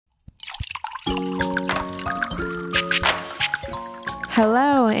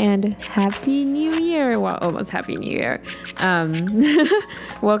Hello and Happy New Year. Well, almost Happy New Year.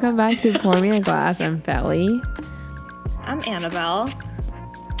 Welcome back to Pour Me a Glass. I'm Felly. I'm Annabelle.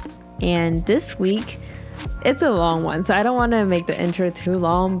 And this week, it's a long one, so I don't want to make the intro too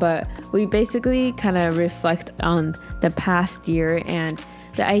long, but we basically kind of reflect on the past year and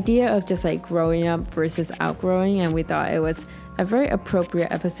the idea of just like growing up versus outgrowing. And we thought it was a very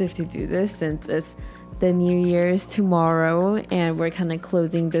appropriate episode to do this since it's the New Year's tomorrow and we're kind of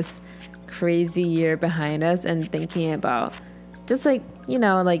closing this crazy year behind us and thinking about just like, you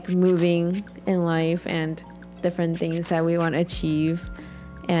know, like moving in life and different things that we want to achieve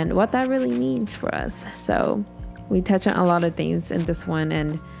and what that really means for us. So we touch on a lot of things in this one,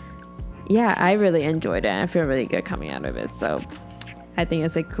 and yeah, I really enjoyed it. I feel really good coming out of it. So I think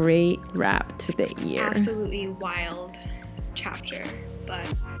it's a great wrap to the year. Absolutely wild chapter, but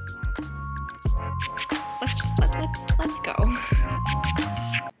let's go.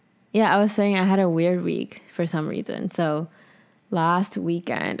 Yeah, I was saying I had a weird week for some reason. So last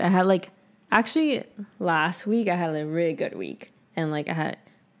weekend I had last week I had a really good week, and like I had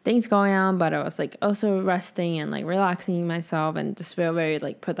things going on, but I was like also resting and like relaxing myself and just feel very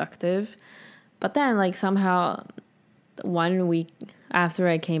like productive. But then like somehow 1 week after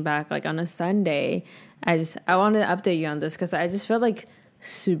I came back, like on a Sunday, I wanted to update you on this because I just felt like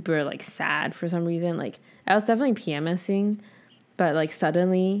super like sad for some reason. Like I was definitely PMSing, but like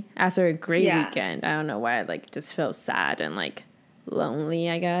suddenly after a great weekend, I don't know why I like just felt sad and like lonely,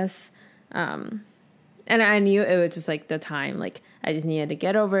 I guess. And I knew it was just like the time, like I just needed to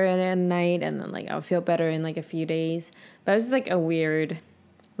get over it at night and then like I'll feel better in like a few days. But it was just like a weird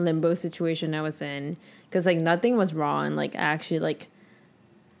limbo situation I was in because like nothing was wrong. Like I actually like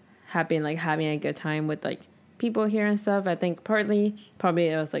having a good time with like people here and stuff. I think probably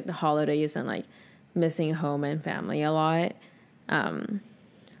it was like the holidays and like missing home and family a lot.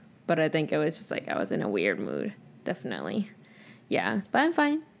 But I think it was just like I was in a weird mood, definitely. Yeah, but I'm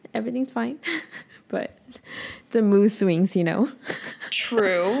fine. Everything's fine. But it's a mood swings, you know.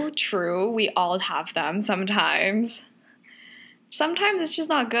 True. We all have them sometimes. Sometimes it's just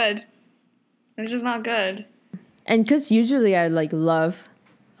not good. It's just not good. And because usually I like love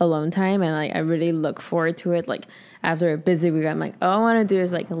alone time and like I really look forward to it. Like after a busy week, I'm like, all I want to do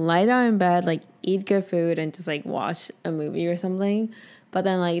is like lie down in bed, like eat good food and just like watch a movie or something. But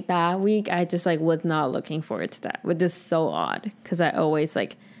then like that week, I just like was not looking forward to that, which is so odd because I always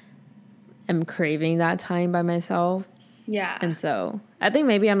like am craving that time by myself. Yeah. And so I think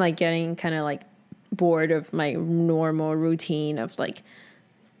maybe I'm like getting kind of like bored of my normal routine of like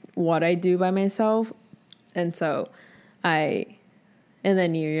what I do by myself. And so in the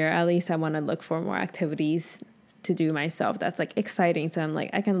new year, at least I want to look for more activities to do myself that's like exciting. So I'm like,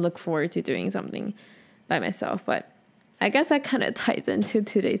 I can look forward to doing something by myself. But I guess that kind of ties into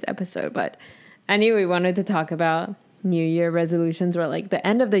today's episode. But I knew we wanted to talk about New Year resolutions or like the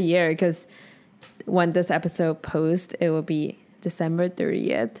end of the year, because when this episode posts, it will be December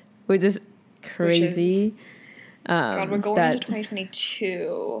 30th, which is crazy. God, we're going into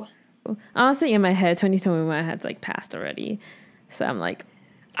 2022. Honestly, in my head, 2021 has like passed already. So I'm like,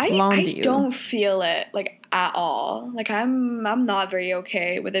 I don't feel it like at all. Like I'm not very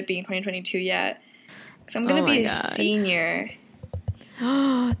okay with it being 2022 yet. Cause I'm gonna be a senior.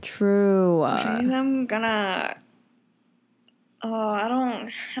 True. I'm gonna. Oh, I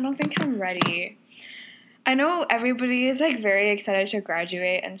don't think I'm ready. I know everybody is like very excited to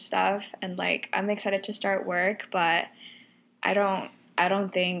graduate and stuff, and like I'm excited to start work, but I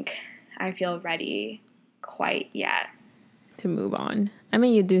don't think I feel ready quite yet to move on. I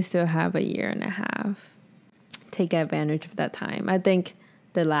mean, you do still have a year and a half. Take advantage of that time. I think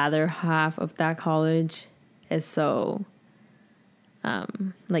the latter half of that college is so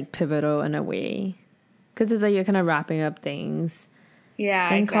like pivotal in a way, because it's like you're kind of wrapping up things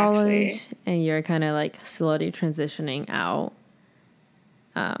in college and you're kind of like slowly transitioning out,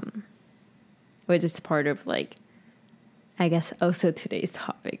 which is part of like, I guess also today's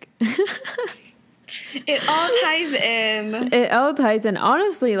topic. It all ties in.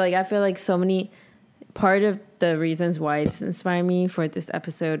 Honestly, like I feel like so many part of the reasons why it's inspired me for this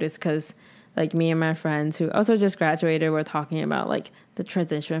episode is because like me and my friends who also just graduated were talking about like the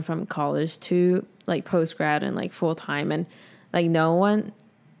transition from college to like post-grad and like full-time, and like no one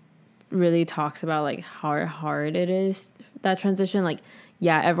really talks about like how hard it is, that transition. Like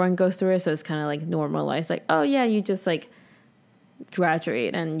yeah, everyone goes through it, so it's kind of like normalized, like oh yeah, you just like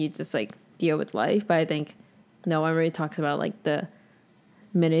graduate and you just like deal with life. But I think no one really talks about like the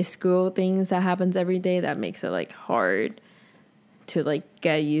minuscule things that happens every day that makes it like hard to like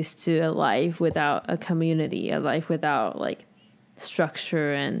get used to a life without a community, a life without like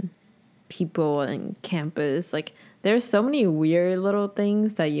structure and people and campus. Like there's so many weird little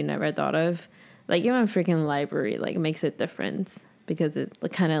things that you never thought of. Like even a freaking library like makes a difference because it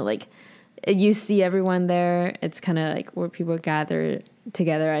kind of like you see everyone there. It's kind of like where people gather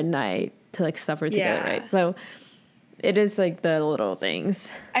together at night to like suffer together, right? So it is like the little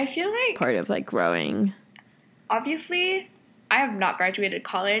things. I feel like part of like growing. Obviously, I have not graduated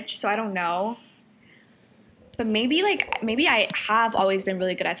college, so I don't know. But maybe I have always been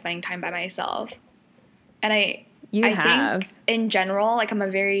really good at spending time by myself. And I think in general, like I'm a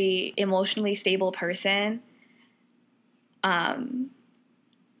very emotionally stable person.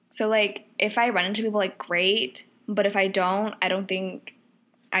 So like if I run into people, like great, but if I don't think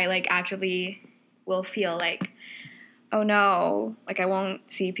I like actively will feel like, oh no, like I won't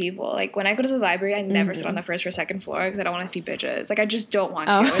see people. Like when I go to the library, I never sit on the first or second floor because I don't want to see bitches. Like I just don't want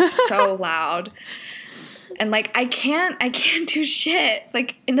to. It's so loud. And like I can't do shit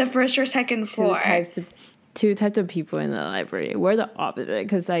like in the first or second floor. Two types of people in the library. We're the opposite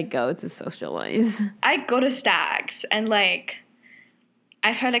because I go to socialize. I go to stacks and like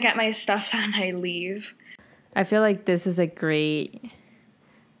I try to get my stuff done and I leave. I feel like this is a great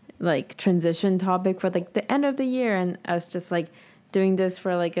like transition topic for like the end of the year and us just like doing this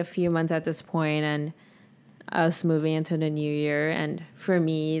for like a few months at this point and us moving into the new year. And for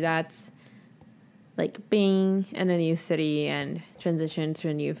me, that's like being in a new city and transition to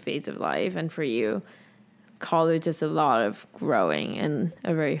a new phase of life. And for you, college is a lot of growing in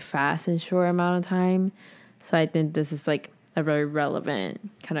a very fast and short amount of time. So I think this is like a very relevant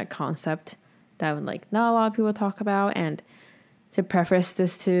kind of concept that would like not a lot of people talk about. And to preface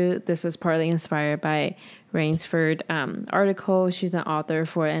this too, this was partly inspired by Rainsford article. She's an author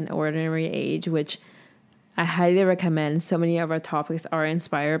for An Ordinary Age, which I highly recommend. So many of our topics are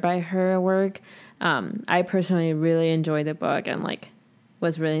inspired by her work. I personally really enjoyed the book and like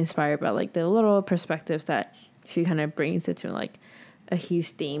was really inspired by like the little perspectives that she kind of brings into like a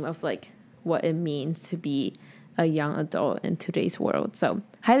huge theme of like what it means to be a young adult in today's world. So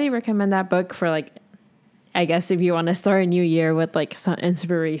highly recommend that book for like, I guess if you want to start a new year with like some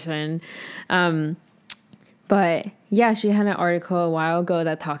inspiration. But yeah, she had an article a while ago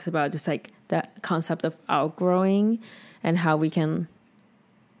that talks about just like the concept of outgrowing and how we kind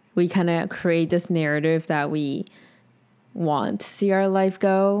of create this narrative that we want to see our life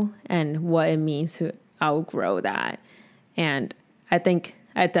go and what it means to outgrow that. And I think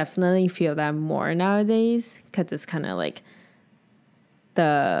I definitely feel that more nowadays because it's kind of like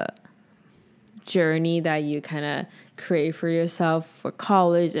the journey that you kind of create for yourself for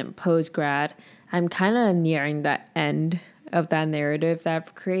college and post-grad. I'm kind of nearing that end of that narrative that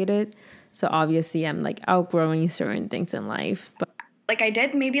I've created. So obviously I'm like outgrowing certain things in life. But like I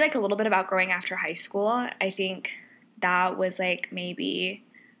did maybe like a little bit of outgrowing after high school. I think that was like maybe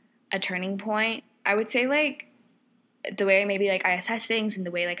a turning point. I would say like the way maybe like I assess things and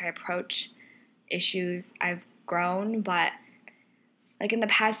the way like I approach issues, I've grown. But like in the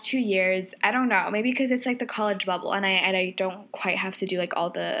past 2 years, I don't know, maybe because it's like the college bubble and I don't quite have to do like all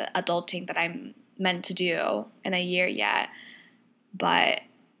the adulting that I'm meant to do in a year yet. But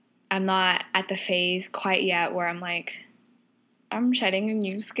I'm not at the phase quite yet where I'm like, I'm shedding a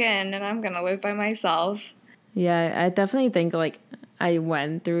new skin and I'm going to live by myself. Yeah, I definitely think like I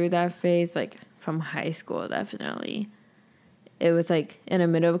went through that phase like from high school, definitely. It was like in the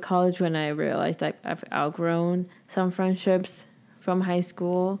middle of college when I realized like I've outgrown some friendships from high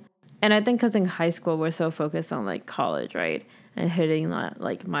school. And I think because in high school we're so focused on like college, right? And hitting that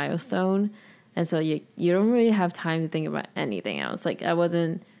like milestone. And so you don't really have time to think about anything else. Like I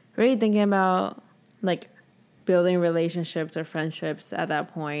wasn't really thinking about like building relationships or friendships at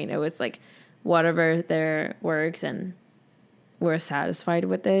that point. It was like whatever there works and we're satisfied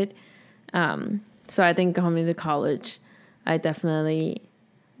with it. So I think coming to college, I definitely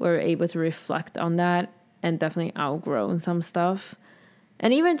were able to reflect on that and definitely outgrown some stuff.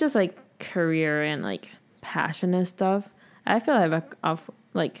 And even just like career and like passion and stuff, I feel like I've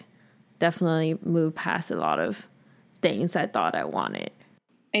like definitely moved past a lot of things I thought I wanted.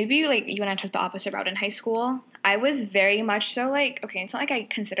 Maybe like you and I took the opposite route in high school. I was very much so like, okay, it's not like I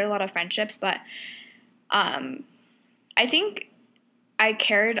consider a lot of friendships, but I think I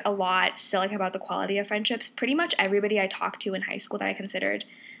cared a lot still like about the quality of friendships. Pretty much everybody I talked to in high school that I considered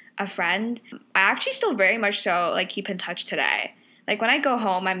a friend, I actually still very much so like keep in touch today. Like when I go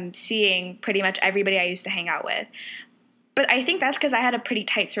home, I'm seeing pretty much everybody I used to hang out with. But I think that's because I had a pretty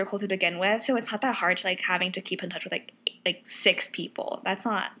tight circle to begin with, so it's not that hard to like having to keep in touch with like 6 people. That's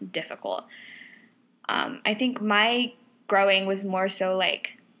not difficult. I think my growing was more so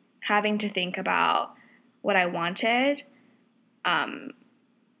like having to think about what I wanted and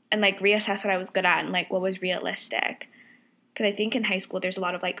like reassess what I was good at and like what was realistic. Because I think in high school there's a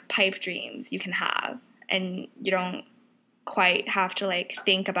lot of like pipe dreams you can have, and you don't quite have to like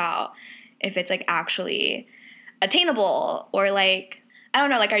think about if it's like actually attainable, or like, I don't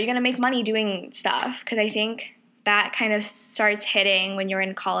know, like, are you gonna make money doing stuff? Because I think that kind of starts hitting when you're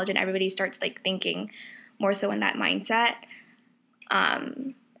in college and everybody starts like thinking more so in that mindset. I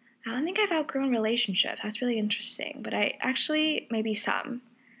don't think I've outgrown relationships. That's really interesting. But I actually, maybe some,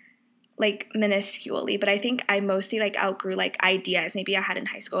 like minusculely, but I think I mostly like outgrew like ideas maybe I had in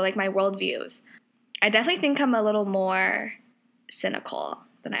high school, like my worldviews. I definitely think I'm a little more cynical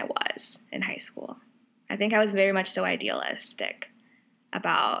than I was in high school. I think I was very much so idealistic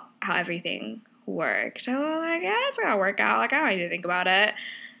about how everything worked. I was like, yeah, it's gonna work out. Like, I don't need to think about it.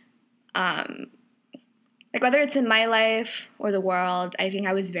 Like, whether it's in my life or the world, I think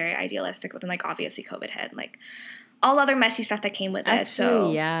I was very idealistic. But then, like, obviously COVID hit, like, all other messy stuff that came with it. Actually,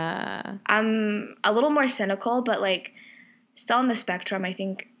 So yeah. I'm a little more cynical, but, like, still on the spectrum. I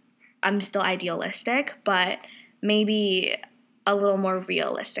think I'm still idealistic, but maybe a little more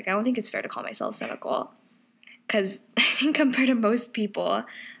realistic. I don't think it's fair to call myself cynical, because I think compared to most people,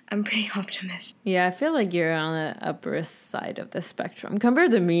 I'm pretty optimistic. Yeah, I feel like you're on the upper side of the spectrum.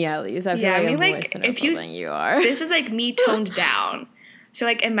 Compared to me, at least. I feel like I'm more cynical than you are. This is like me toned down. So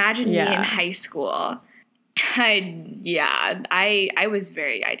like imagine me in high school. I was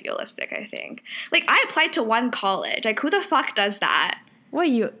very idealistic, I think. Like, I applied to one college. Like, who the fuck does that? What,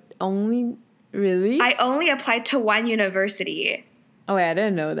 you only... Really? I only applied to one university. Oh, wait, I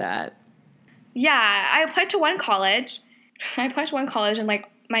didn't know that. Yeah, I applied to one college. And, like,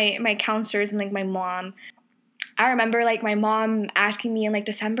 my counselors and, like, my mom, I remember, like, my mom asking me in, like,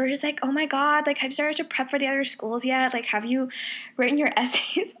 December, she's like, oh, my God, like, have you started to prep for the other schools yet? Like, have you written your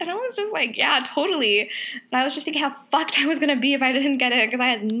essays? And I was just like, yeah, totally. And I was just thinking how fucked I was going to be if I didn't get it, because I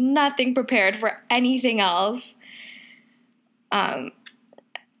had nothing prepared for anything else. I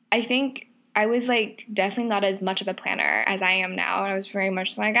think I was, like, definitely not as much of a planner as I am now. And I was very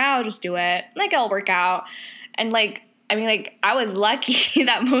much like, I'll just do it. Like, it'll work out. And, like, I mean, like, I was lucky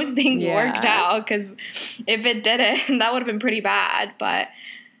that most things worked out, because if it didn't, that would have been pretty bad. But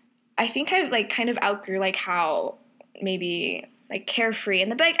I think I, like, kind of outgrew, like, how maybe, like, carefree.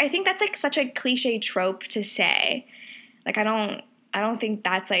 And I think that's, like, such a cliche trope to say. Like, I don't think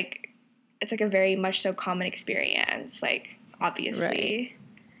that's, like, it's, like, a very much so common experience. Like, obviously. Right.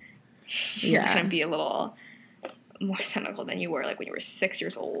 You're going to be a little more cynical than you were, like, when you were 6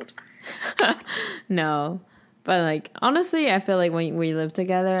 years old. No. But, like, honestly, I feel like when we live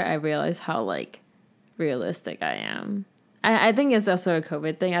together, I realize how, like, realistic I am. I think it's also a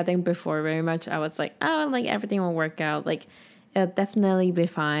COVID thing. I think before very much I was like, oh, like, everything will work out. Like, it'll definitely be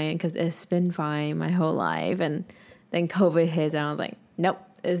fine, because it's been fine my whole life. And then COVID hits, and I was like, nope,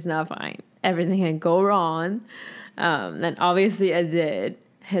 it's not fine. Everything can go wrong. And obviously it did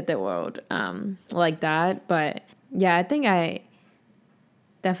hit the world like that. But, yeah, I think I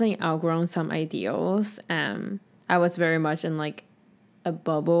definitely outgrown some ideals. I was very much in, like, a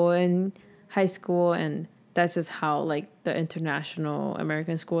bubble in high school, and that's just how, like, the international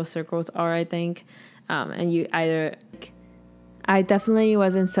American school circles are, I think. And you either... I definitely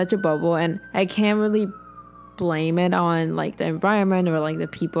was in such a bubble, and I can't really blame it on, like, the environment or, like, the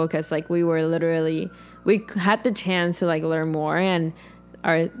people, because, like, we had the chance to, like, learn more, and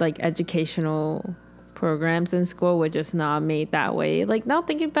our, like, educational programs in school were just not made that way. Like, now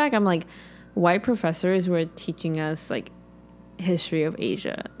thinking back, I'm like, white professors were teaching us, like, history of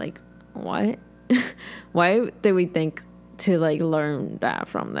Asia. Like, what? Why did we think to, like, learn that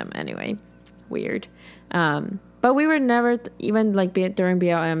from them anyway? Weird. But we were never, even, like, during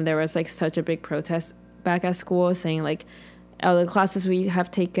BLM, there was, like, such a big protest back at school saying, like, oh, the classes we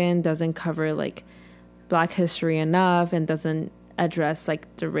have taken doesn't cover, like, Black history enough, and doesn't address,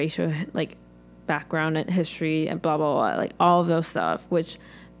 like, the racial, like, background and history and blah, blah, blah, like, all of those stuff, which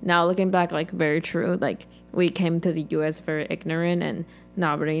now looking back, like, very true. Like, we came to the US very ignorant and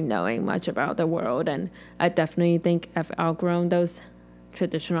not really knowing much about the world, and I definitely think I've outgrown those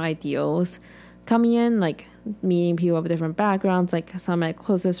traditional ideals coming in, like, meeting people of different backgrounds. Like, some of my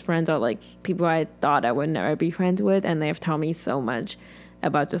closest friends are, like, people I thought I would never be friends with, and they've told me so much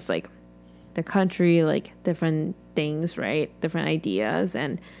about just, like, the country, like, different things, right, different ideas.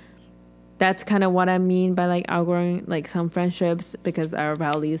 And that's kind of what I mean by, like, outgrowing, like, some friendships, because our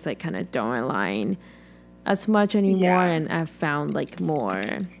values, like, kind of don't align as much anymore. And I've found, like, more,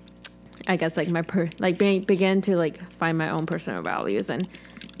 I guess, like, begin to, like, find my own personal values. And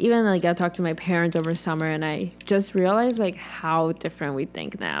even, like, I talked to my parents over summer, and I just realized, like, how different we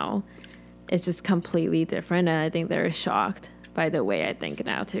think now. It's just completely different, and I think they're shocked by the way I think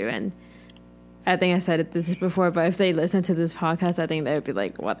now too. And I think I said this before, but if they listen to this podcast, I think they would be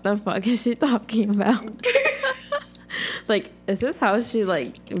like, what the fuck is she talking about? Like, is this how she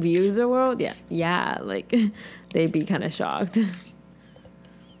like views the world? Yeah, like they'd be kind of shocked.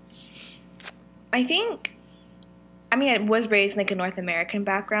 I think, I mean, I was raised in like a North American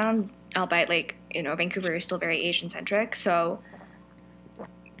background, albeit like, you know, Vancouver is still very Asian centric. So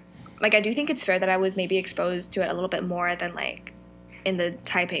like, I do think it's fair that I was maybe exposed to it a little bit more than like in the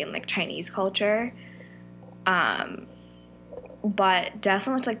Taipei and like Chinese culture. But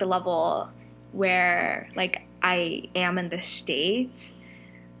definitely to like the level where like I am in the States,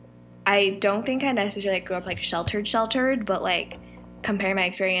 I don't think I necessarily like, grew up like sheltered, but like comparing my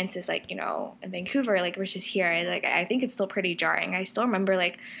experiences like, you know, in Vancouver like versus here, like I think it's still pretty jarring. I still remember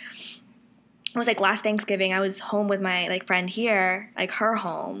like it was like last Thanksgiving I was home with my like friend here, like her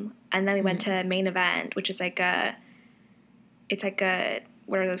home, and then we went to Main Event, which is like it's like a,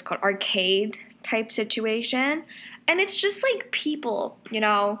 what are those called, arcade type situation, and it's just like people, you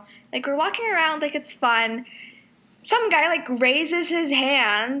know, like we're walking around like it's fun. Some guy like raises his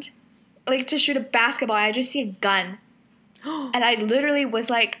hand like to shoot a basketball, and I just see a gun. And I literally was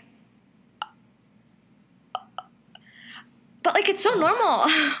like, but like it's so normal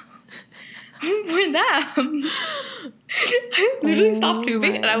for them. I literally stopped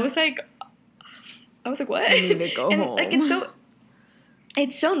moving, and I was like, what? I need to go and home. Like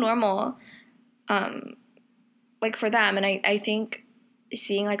it's so normal, like for them. And I think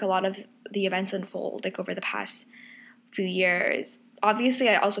seeing like a lot of the events unfold like over the past few years. Obviously,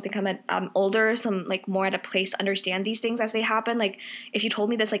 I also think I'm older, so I'm like more at a place to understand these things as they happen. Like if you told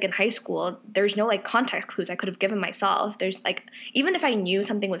me this like in high school, there's no like context clues I could have given myself. There's like, even if I knew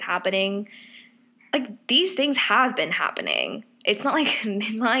something was happening, like these things have been happening. It's not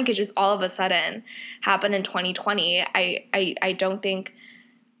like it just all of a sudden happened in 2020. I don't think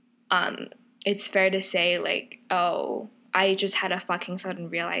it's fair to say like, oh, I just had a fucking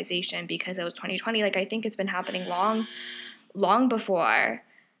sudden realization because it was 2020. Like I think it's been happening long before.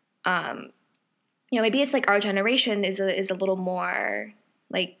 You know, maybe it's like our generation is a little more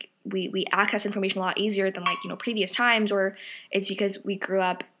like we access information a lot easier than like, you know, previous times, or it's because we grew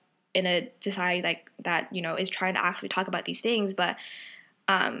up in a society like that, you know, is trying to actually talk about these things. But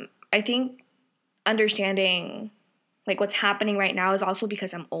I think understanding like what's happening right now is also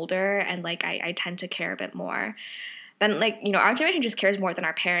because I'm older, and like I tend to care a bit more than like, you know, our generation just cares more than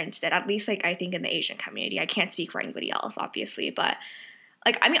our parents did, at least like I think in the Asian community. I can't speak for anybody else obviously, but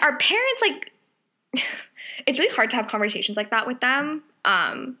like I mean our parents, like it's really hard to have conversations like that with them.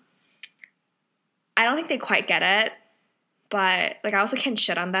 I don't think they quite get it, but like I also can't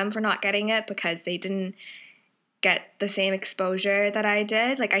shit on them for not getting it because they didn't get the same exposure that I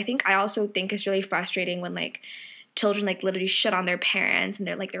did. Like I also think it's really frustrating when like children like literally shit on their parents and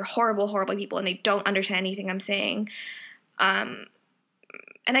they're horrible people and they don't understand anything I'm saying. And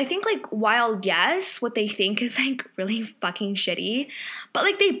I think like while yes, what they think is like really fucking shitty, but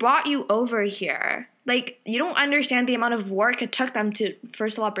like they brought you over here. Like you don't understand the amount of work it took them to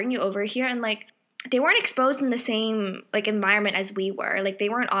first of all bring you over here, and like they weren't exposed in the same like environment as we were. Like they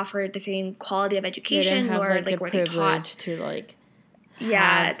weren't offered the same quality of education, have, or like were they taught to like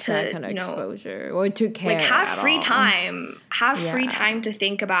have to that kind of exposure or to care, like have free all. time, free time to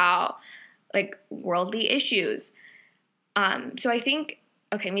think about like worldly issues. So I think,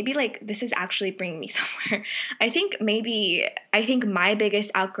 okay, maybe like this is actually bringing me somewhere. I think my biggest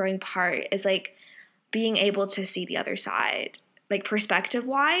outgrowing part is like being able to see the other side, like perspective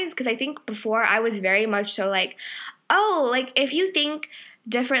wise, because I think before I was very much so like, oh, like if you think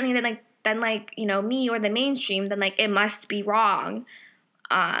differently than like you know me or the mainstream, then like it must be wrong.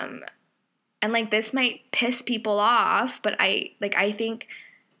 And like this might piss people off, but I think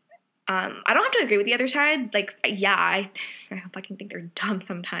I don't have to agree with the other side. Like, yeah, I fucking think they're dumb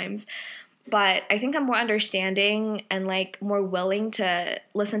sometimes, but I think I'm more understanding and like more willing to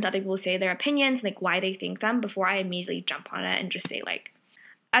listen to other people say their opinions, like why they think them, before I immediately jump on it and just say like,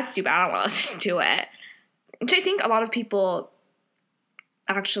 that's stupid, I don't want to listen to it. Which I think a lot of people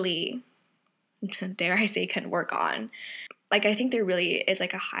actually, dare I say, can work on. Like, I think there really is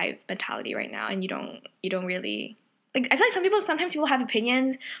like a hive mentality right now, and you don't really, like, I feel like sometimes people have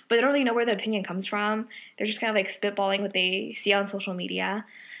opinions, but they don't really know where the opinion comes from. They're just kind of like spitballing what they see on social media.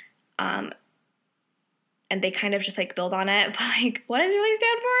 And they kind of just like build on it, but like, what does it really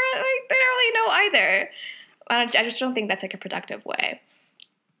stand for? Like, they don't really know either. I just don't think that's like a productive way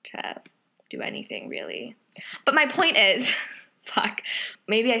to do anything really. But my point is,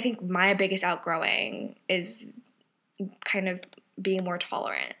 maybe I think my biggest outgrowing is kind of being more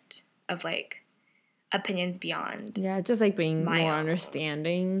tolerant of like opinions beyond. Yeah, just like being more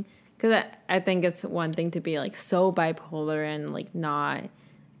understanding. Because I think it's one thing to be like so bipolar and like not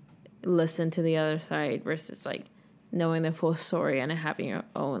listen to the other side versus like knowing the full story and having your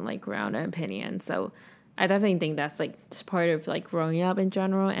own like grounded opinion. So I definitely think that's like just part of like growing up in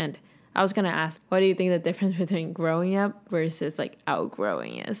general. And I was gonna ask, what do you think the difference between growing up versus like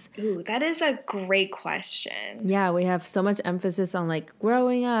outgrowing is? Ooh, that is a great question. Yeah, we have so much emphasis on like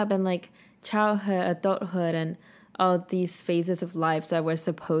growing up and like childhood, adulthood, and all these phases of life that we're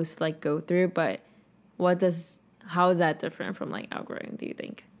supposed to like go through. But how is that different from like outgrowing, do you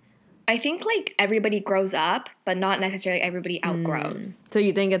think? I think like everybody grows up, but not necessarily everybody outgrows. So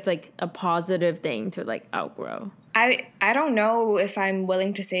you think it's like a positive thing to like outgrow? I don't know if I'm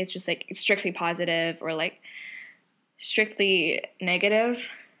willing to say it's just like strictly positive or like strictly negative,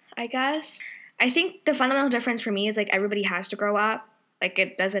 I guess. I think the fundamental difference for me is like everybody has to grow up. Like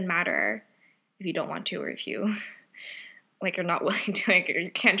it doesn't matter if you don't want to or if you like you're not willing to, like you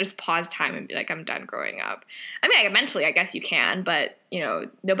can't just pause time and be like, I'm done growing up. I mean, like, mentally I guess you can, but you know,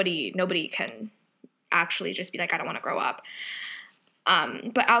 nobody can actually just be like, I don't want to grow up.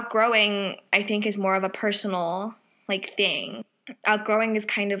 But outgrowing, I think, is more of a personal like thing. Outgrowing is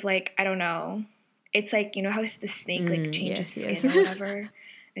kind of like, I don't know. It's like, you know how the snake like changes skin or whatever?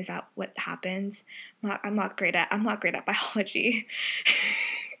 Is that what happens? I'm not great at biology.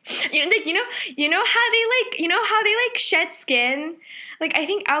 You know how they like shed skin? Like I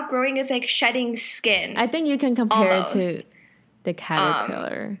think outgrowing is like shedding skin. I think you can compare it to the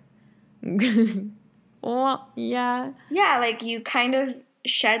caterpillar. Well, yeah. Yeah, like you kind of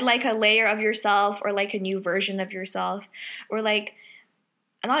shed like a layer of yourself or like a new version of yourself or like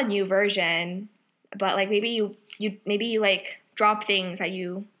not a new version, but like maybe you like drop things that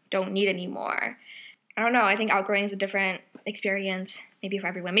you don't need anymore. I don't know. I think outgrowing is a different experience maybe for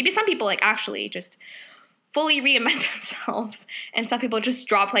everyone. Maybe some people like actually just fully reinvent themselves and some people just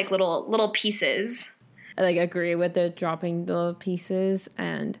drop like little pieces. I like agree with the dropping the little pieces,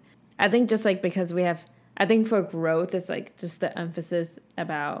 and I think just like because I think for growth, it's like just the emphasis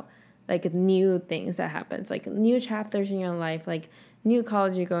about like new things that happens, like new chapters in your life, like new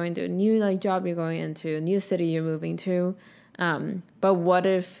college you're going to, new like job you're going into, new city you're moving to. But what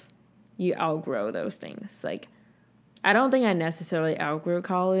if you outgrow those things? Like, I don't think I necessarily outgrew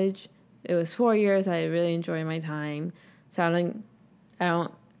college. It was 4 years. I really enjoyed my time. So I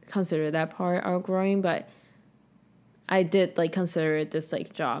don't consider that part outgrowing, but I did like consider it this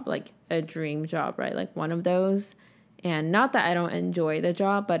like job, like a dream job, right? Like one of those. And not that I don't enjoy the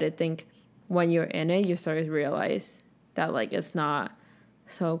job, but I think when you're in it, you start to realize that like it's not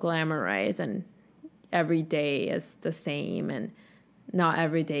so glamorized and every day is the same, and not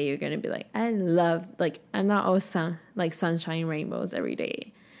every day you're gonna be like, I love, like I'm not all sunshine rainbows every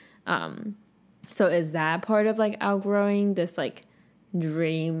day. So is that part of like outgrowing this like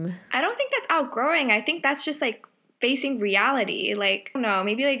dream? I don't think that's outgrowing. I think that's just like facing reality. Like, I don't know,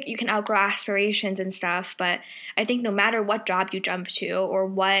 maybe like you can outgrow aspirations and stuff, but I think no matter what job you jump to or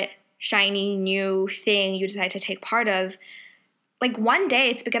what shiny new thing you decide to take part of, like one day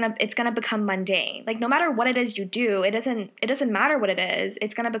it's gonna become mundane. Like no matter what it is you do, it doesn't matter what it is.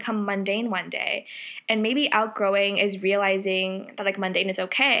 It's gonna become mundane one day. And maybe outgrowing is realizing that like mundane is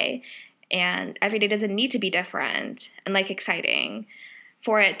okay, and every day doesn't need to be different and like exciting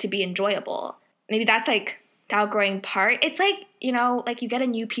for it to be enjoyable. Maybe that's like the outgrowing part. It's like, you know, like you get a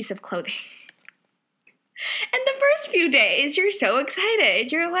new piece of clothing. And the first few days, you're so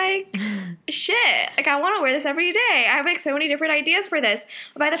excited. You're like, shit, like I want to wear this every day. I have like so many different ideas for this.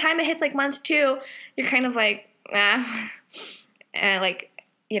 But by the time it hits like month 2, you're kind of like, and like,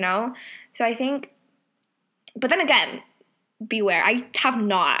 you know? So I think, but then again, beware. I have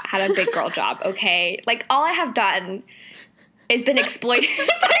not had a big girl job, okay? Like all I have done is been exploited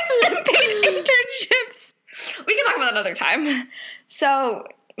by unpaid internships. We can talk about that another time. So,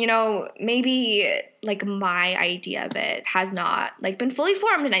 you know, maybe like my idea of it has not like been fully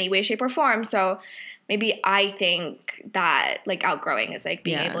formed in any way, shape, or form. So maybe I think that like outgrowing is like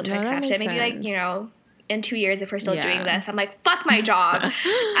being able to accept it. Maybe like, you know, in 2 years if we're still doing this, I'm like, fuck my job.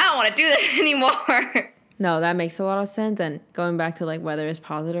 I don't want to do this anymore. No, that makes a lot of sense. And going back to like whether it's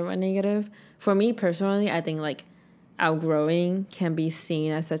positive or negative, for me personally, I think like outgrowing can be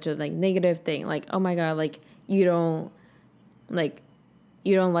seen as such a like negative thing. Like, oh my God, like you don't like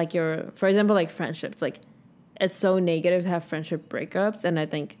your, for example, like friendships, like it's so negative to have friendship breakups. And I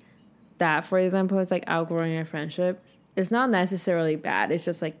think that, for example, is like outgrowing a friendship. It's not necessarily bad. It's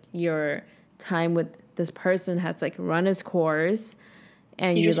just like your time with this person has like run its course,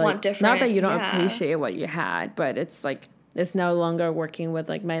 and you just like, want different. Not that you don't appreciate what you had, but it's like it's no longer working with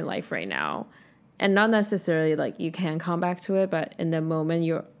like my life right now, And not necessarily like you can come back to it, but in the moment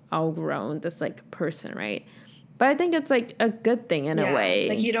you're outgrown this like person, right? But I think it's like a good thing in a way.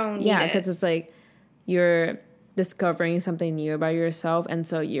 Like you don't need yeah, it. because it's like you're discovering something new about yourself, and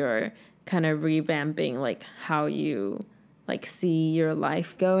so you're kind of revamping like how you like see your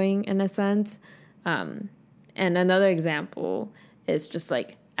life going in a sense. And another example is just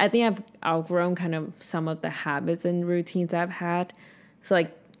like I think I've outgrown kind of some of the habits and routines I've had. So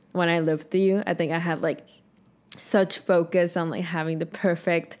like when I lived with you, I think I had like such focus on like having the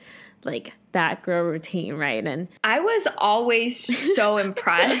perfect like that girl routine, right? And I was always so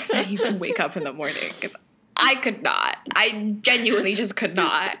impressed that you could wake up in the morning because I could not. I genuinely just could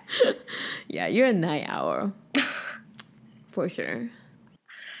not. yeah, you're a night owl. For sure.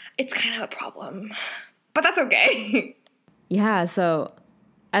 It's kind of a problem, but that's okay. Yeah, so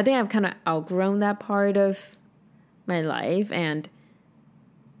I think I've kind of outgrown that part of my life, and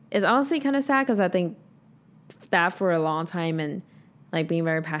it's honestly kind of sad because I think that for a long time and like being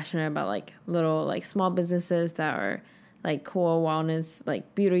very passionate about like little like small businesses that are like cool wellness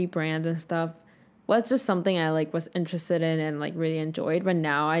like beauty brands and stuff was just something I like was interested in and like really enjoyed, but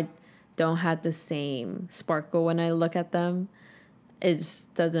now I don't have the same sparkle when I look at them. It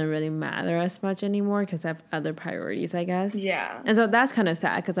just doesn't really matter as much anymore because I have other priorities, I guess. Yeah. And so that's kind of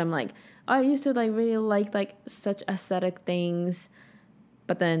sad because I'm like, oh, I used to like really like such aesthetic things,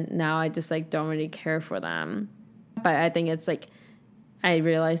 but then now I just like don't really care for them. But I think it's like I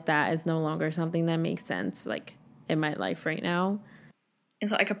realized that is no longer something that makes sense like in my life right now. It's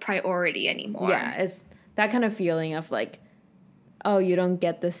not like a priority anymore. Yeah, it's that kind of feeling of like, oh, you don't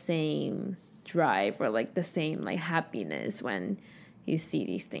get the same drive or like the same like happiness when you see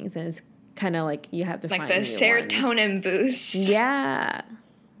these things, and it's kind of like you have to like find the new serotonin ones. boost. Yeah,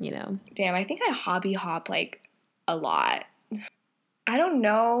 you know. Damn, I think I hobby hop like a lot. I don't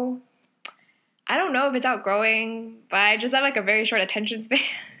know if it's outgrowing, but I just have like a very short attention span.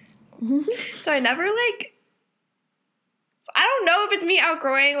 So I never like, I don't know if it's me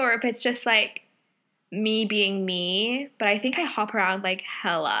outgrowing or if it's just like me being me, but I think I hop around like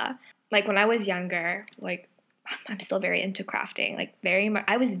hella. Like when I was younger, like I'm still very into crafting. Like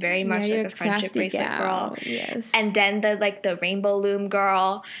I was very much like a friendship bracelet girl. Yes. And then the rainbow loom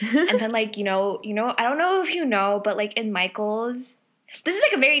girl. And then like, you know, I don't know if you know, but like in Michael's, this is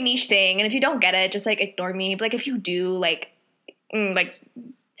like a very niche thing. And if you don't get it, just like ignore me. But like if you do, like in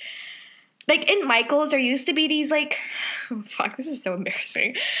Michael's, there used to be these like, oh, fuck, this is so embarrassing.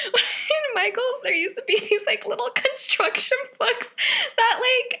 In Michael's, there used to be these like little construction books that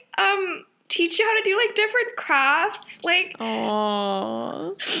like teach you how to do like different crafts, like.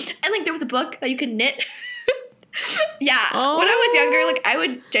 Aww. And like there was a book that you could knit. Yeah. Aww. When I was younger, like I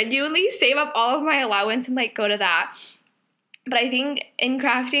would genuinely save up all of my allowance and like go to that. But I think in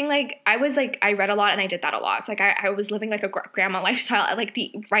crafting, like, I read a lot and I did that a lot. So, like, I was living, like, a grandma lifestyle at, like,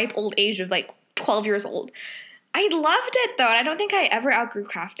 the ripe old age of, like, 12 years old. I loved it, though, and I don't think I ever outgrew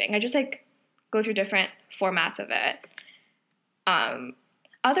crafting. I just, like, go through different formats of it.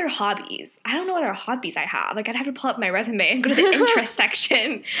 Other hobbies. I don't know what other hobbies I have. Like, I'd have to pull up my resume and go to the interest section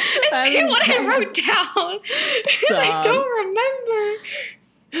and see what I wrote down. Because I don't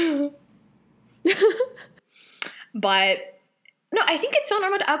remember. But... no, I think it's so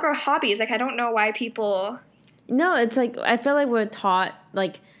normal to outgrow hobbies. Like, I don't know why people... No, it's like, I feel like we're taught,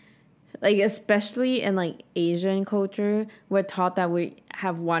 like especially in, like, Asian culture, we're taught that we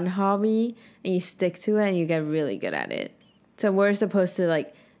have one hobby, and you stick to it, and you get really good at it. So we're supposed to,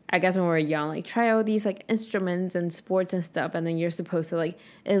 like, I guess when we're young, like, try all these, like, instruments and sports and stuff, and then you're supposed to, like,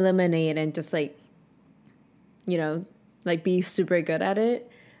 eliminate and just, like, you know, like, be super good at it.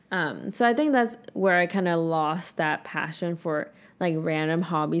 So I think that's where I kind of lost that passion for like random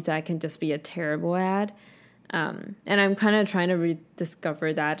hobbies that I can just be a terrible at. And I'm kind of trying to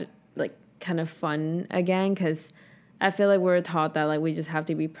rediscover that like kind of fun again, because I feel like we're taught that like we just have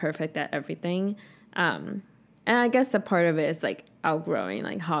to be perfect at everything. And I guess the part of it is like outgrowing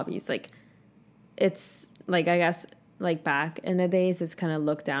like hobbies. Like it's like, I guess like back in the days, it's kind of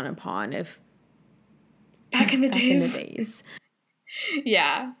looked down upon if back in the days.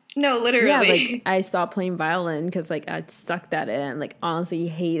 Yeah. No, literally. Yeah, like I stopped playing violin because like I stuck at it and like honestly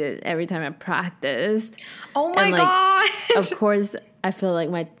hated it every time I practiced. Oh my and, like, god! Of course, I feel like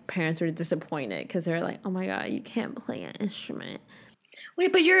my parents were disappointed because they're like, "Oh my god, you can't play an instrument."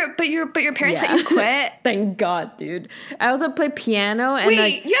 Wait, but your parents let you quit? Thank God, dude. I also play piano and wait,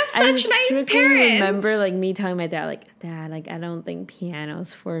 like you have such nice strictly parents. remember like me telling my dad like, "Dad, like I don't think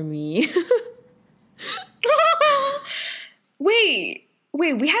piano's for me."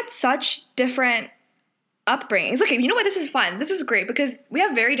 Wait, we had such different upbringings. Okay, you know what? This is fun. This is great because we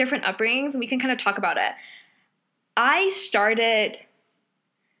have very different upbringings and we can kind of talk about it. I started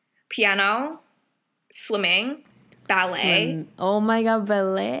piano, swimming, ballet. Oh my God,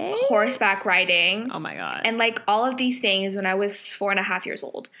 ballet? Horseback riding. Oh my God. And like all of these things when I was 4.5 years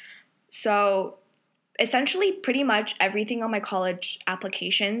old. So essentially pretty much everything on my college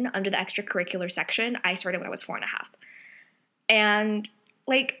application under the extracurricular section, I started when I was 4.5. And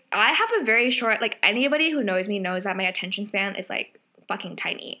like I have a very short, like anybody who knows me knows that my attention span is like fucking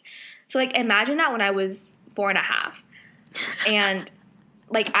tiny. So like imagine that when I was 4.5. And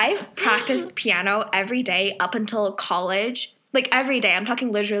like I've practiced piano every day up until college. Like every day. I'm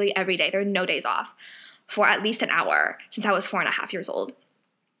talking literally every day. There are no days off for at least an hour since I was 4.5 years old.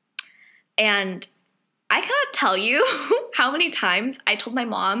 And I cannot tell you how many times I told my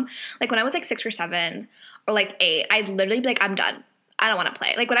mom, like when I was like 6 or 7 or like 8, I'd literally be like, I'm done. I don't want to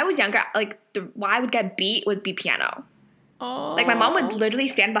play. Like when I was younger, like why I would get beat would be piano. Oh. Like my mom would literally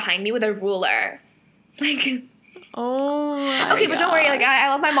stand behind me with a ruler. Like, oh. Okay, but don't worry. Like I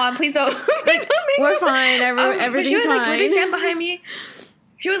love my mom. Please don't. Please don't make We're fine. Everything's she would like fine. literally stand behind me.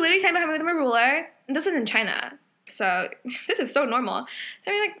 She would literally stand behind me with a ruler. And this was in China, so this is so normal.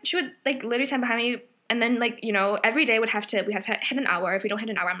 So I mean, like she would like literally stand behind me, and then like you know every day we have to hit an hour. If we don't hit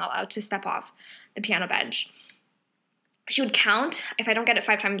an hour, I'm not allowed to step off the piano bench. She would count. If I don't get it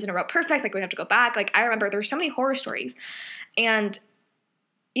 5 times in a row perfect, like we'd have to go back. Like I remember there were so many horror stories. And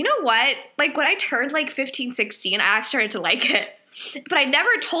you know what? Like when I turned like 15, 16, I actually started to like it. But I never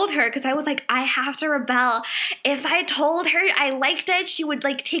told her because I was like, I have to rebel. If I told her I liked it, she would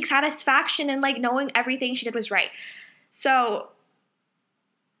like take satisfaction in like knowing everything she did was right. So,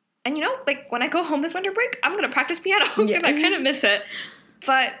 and you know, like when I go home this winter break, I'm going to practice piano because I kind of miss it.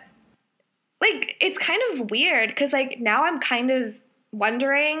 But like, it's kind of weird because like now I'm kind of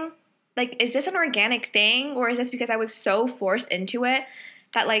wondering, like, is this an organic thing or is this because I was so forced into it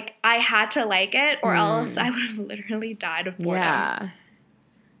that like I had to like it or else I would have literally died of boredom. Yeah.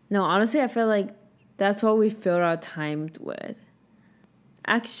 No, honestly, I feel like that's what we filled our time with.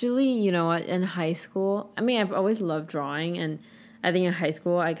 Actually, you know what, in high school, I mean, I've always loved drawing, and I think in high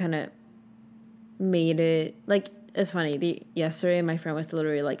school I kind of made it, like, it's funny, yesterday my friend was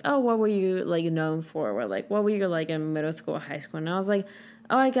literally like, oh, what were you, like, known for? Or, like, what were you, like, in middle school, high school? And I was like,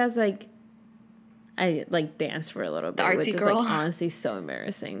 oh, I guess, like, I, like, danced for a little bit, which is, like, honestly so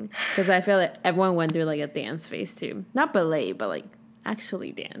embarrassing. Because I feel like everyone went through, like, a dance phase, too. Not ballet, but, like,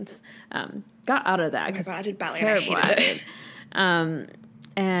 actually dance. Got out of that. Oh my God, I did ballet and I hated it.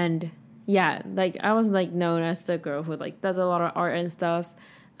 And, yeah, like, I was, like, known as the girl who, like, does a lot of art and stuff.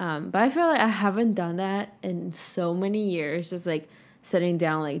 But I feel like I haven't done that in so many years, just, like, sitting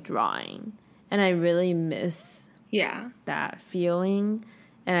down, like, drawing. And I really miss that feeling.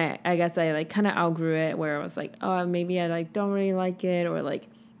 And I guess I, like, kind of outgrew it where I was like, oh, maybe I, like, don't really like it. Or, like,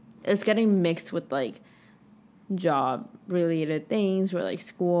 it's getting mixed with, like, job-related things or, like,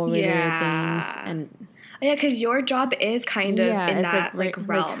 school-related things. And yeah, because your job is kind of in that, like,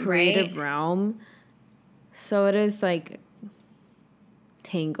 realm, like creative right? realm. So it is, like,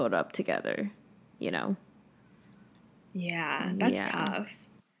 tangled up together, you know? Yeah, that's tough.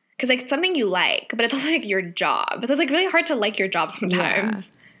 Because, like, it's something you like, but it's also, like, your job. So it's, like, really hard to like your job sometimes.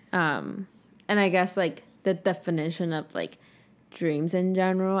 Yeah. And I guess, like, the definition of, like, dreams in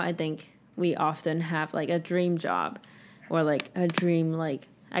general, I think we often have, like, a dream job or, like, a dream, like,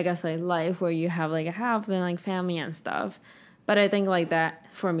 I guess, like, life where you have, like, a house and, like, family and stuff. But I think, like, that,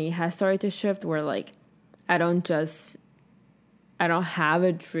 for me, has started to shift where, like, I don't have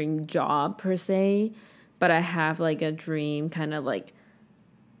a dream job, per se, but I have, like, a dream kind of, like,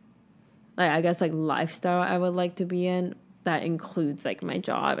 I guess, like, lifestyle I would like to be in that includes, like, my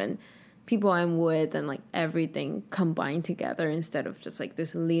job and people I'm with and, like, everything combined together instead of just, like,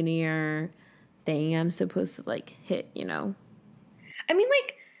 this linear thing I'm supposed to, like, hit, you know? I mean,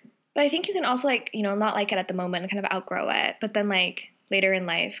 like, but I think you can also, like, you know, not like it at the moment and kind of outgrow it, but then, like, later in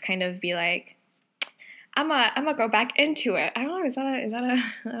life kind of be like, I'm gonna go back into it. I don't know, is that a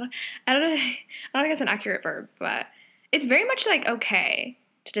I don't know, I don't think it's an accurate verb, but it's very much, like, okay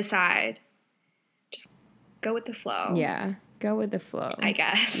to decide. Just go with the flow. Yeah, go with the flow. I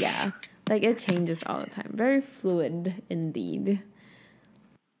guess. Yeah. Like, it changes all the time. Very fluid, indeed.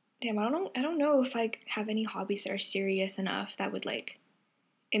 Damn, I don't know if I have any hobbies that are serious enough that would, like,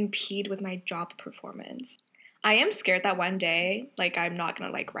 impede with my job performance. I am scared that one day, like, I'm not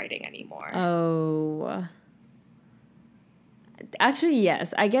gonna like writing anymore. Oh. Actually,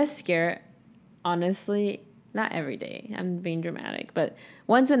 yes. I guess scared, honestly, not every day. I'm being dramatic. But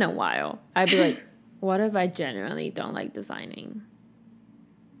once in a while, I'd be like, what if I genuinely don't like designing?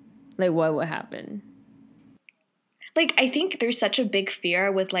 Like, what would happen? like, I think there's such a big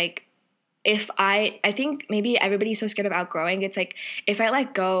fear with, like, I think maybe everybody's so scared of outgrowing. It's like, if I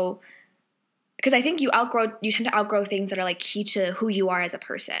let go, because I think you tend to outgrow things that are, like, key to who you are as a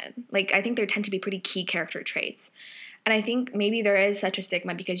person. Like, I think there tend to be pretty key character traits. And I think maybe there is such a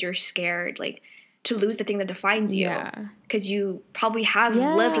stigma because you're scared, like, to lose the thing that defines you. Yeah. Because you probably have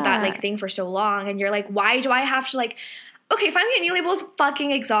lived with that, like, thing for so long. And you're like, why do I have to, like, okay, finding a new label is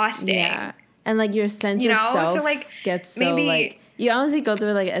fucking exhausting. Yeah. And, like, your sense of self so, like, gets so, maybe like, you honestly go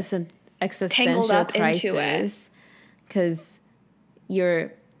through, like, existential crisis. Because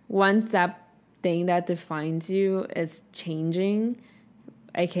once that thing that defines you is changing,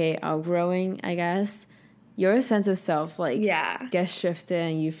 aka outgrowing, I guess, your sense of self, like, gets shifted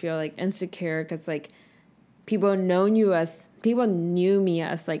and you feel, like, insecure because, like, people knew me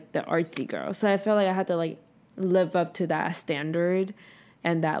as, like, the artsy girl. So I felt like I had to, like, live up to that standard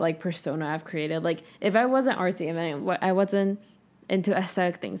and that, like, persona I've created. Like, if I wasn't artsy, if I wasn't into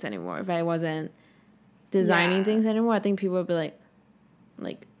aesthetic things anymore, if I wasn't designing things anymore, I think people would be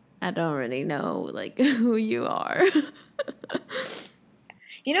like, I don't really know, like, who you are.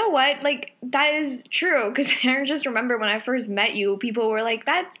 You know what? Like, that is true. Because I just remember when I first met you, people were like,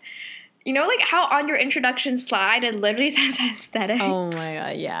 that's, you know, like how on your introduction slide it literally says aesthetic. Oh my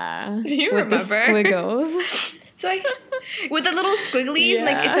God, yeah. Do you with remember? The squiggles. So with the little squigglies, and,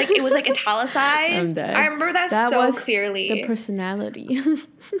 like, it was like italicized. I'm dead. I remember that so was clearly. The personality.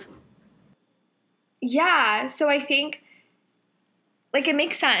 Yeah. So I think, like, it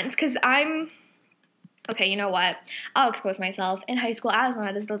makes sense because okay, you know what? I'll expose myself. In high school, I was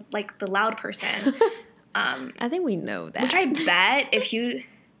known as the loud person. I think we know that. Which I bet if you...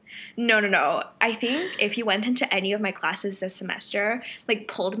 No. I think if you went into any of my classes this semester, like,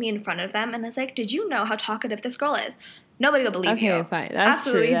 pulled me in front of them and was like, did you know how talkative this girl is? Nobody would believe you. Okay, fine. That's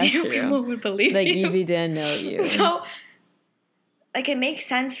Absolutely true. zero people would believe like, you. if you didn't know you. So, like, it makes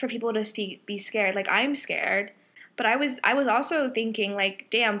sense for people to be scared. Like, I'm scared. But I was also thinking, like,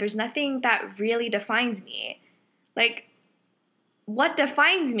 damn, there's nothing that really defines me. Like, what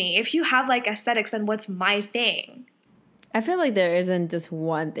defines me? If you have, like, aesthetics, then what's my thing? I feel like there isn't just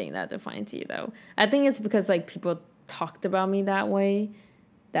one thing that defines you, though. I think it's because, like, people talked about me that way.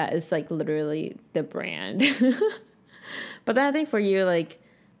 That is, like, literally the brand. But then I think for you, like,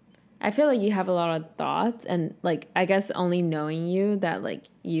 I feel like you have a lot of thoughts. And, like, I guess only knowing you that, like,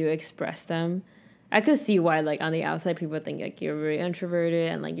 you express them. I could see why, like, on the outside, people think, like, you're really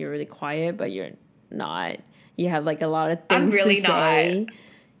introverted and, like, you're really quiet, but you're not. You have, like, a lot of things to say.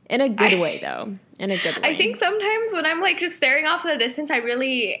 In a good way, though. In a good way. I think sometimes when I'm, like, just staring off in the distance, I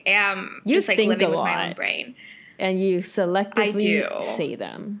really am just, like, living with my own brain. And you selectively say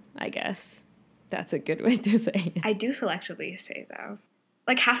them, I guess. That's a good way to say it. I do selectively say them.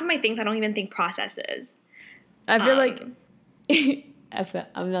 Like, half of my things I don't even think processes. I feel like...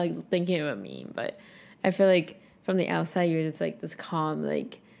 I'm, like, thinking of a meme, but I feel like from the outside, you're just, like, this calm,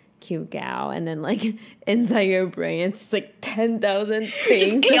 like, cute gal, and then, like, inside your brain, it's just, like, 10,000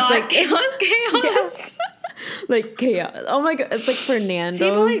 things. Just chaos, like, chaos. Yeah. Like, chaos. Oh, my God. It's, like,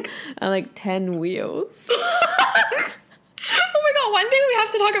 Fernando's on, like, 10 wheels. Oh, my God. One day we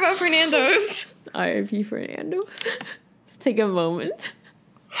have to talk about Fernando's. R.I.P. Fernando's. Let's take a moment.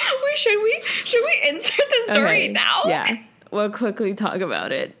 Wait, should we insert the story now? Yeah. We'll quickly talk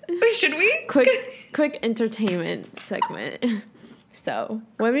about it. Wait, should we? Quick entertainment segment. So,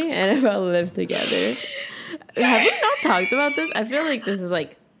 when me and Annabelle lived together, have we not talked about this? I feel like this is,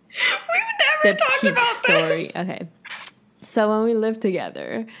 like, we've never talked about story. This. Okay. So, when we lived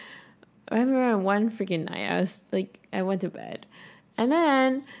together, I remember one freaking night, I went to bed. And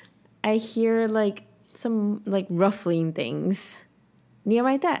then I hear, like, some, like, ruffling things near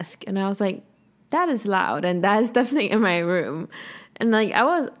my desk. And I was like, that is loud, and that is definitely in my room. And, like,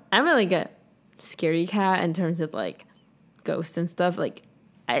 I'm like a scaredy cat in terms of, like, ghosts and stuff. Like,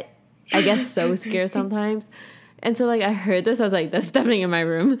 I guess so scared sometimes. And so, like, I heard this, I was like, that's definitely in my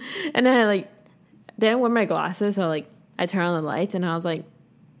room. And then I, like, didn't wear my glasses, so, like, I turned on the lights, and I was like,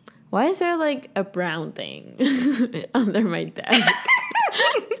 why is there, like, a brown thing under my desk?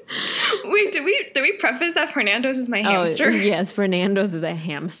 Wait, did we preface that Fernando's is my hamster? Yes, Fernando's is a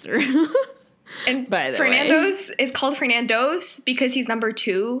hamster. And by the Fernando's way, is called Fernando's because he's number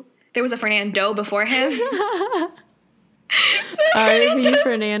 2. There was a Fernando before him. R.I.P.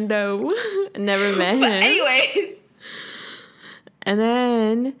 Fernando. Never met him. But anyways. And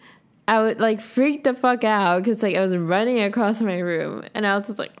then I would, like, freak the fuck out because, like, I was running across my room. And I was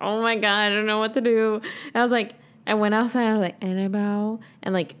just like, oh, my God, I don't know what to do. And I was like, I went outside. I was like, Annabelle.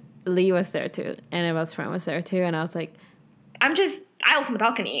 And, like, Lee was there, too. Annabelle's friend was there, too. And I was like, I was on the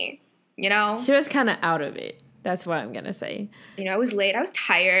balcony. You know? She was kind of out of it. That's what I'm gonna say. You know, I was late. I was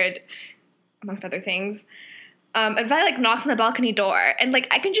tired, amongst other things. And Violet, like, knocks on the balcony door. And, like,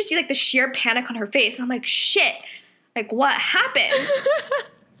 I can just see, like, the sheer panic on her face. I'm like, shit. Like, what happened?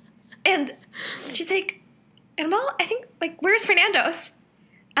 And she's like, Annabelle, I think, like, where's Fernando's?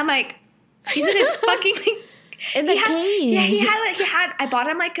 I'm like, he's in his fucking, like, In the cage. Yeah, I bought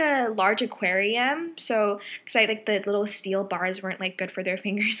him, like, a large aquarium. So, because I, like, the little steel bars weren't, like, good for their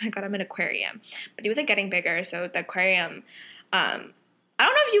fingers. I got him an aquarium. But he was, like, getting bigger. So the aquarium, I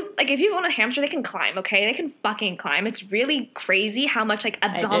don't know if you own a hamster, they can climb, okay? They can fucking climb. It's really crazy how much, like,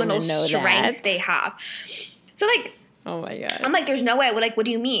 abdominal strength they have. So, like, oh my God. I'm like, there's no way. What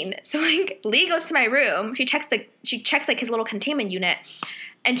do you mean? So, like, Lee goes to my room. She checks like, his little containment unit.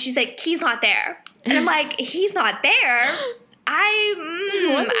 And she's like, he's not there. And I'm like, he's not there?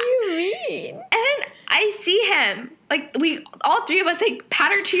 What do you mean? And then I see him. Like, all three of us, like,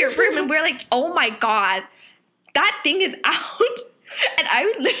 patter to your room. And we're like, oh my God, that thing is out. And I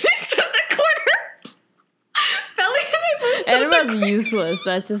was literally stood in the corner. Belly and I was useless.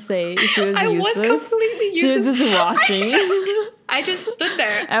 Let's just say she was useless. I was completely useless. She was just watching. I just stood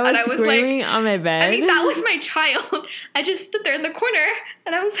there. I was screaming like, on my bed. I mean, that was my child. I just stood there in the corner,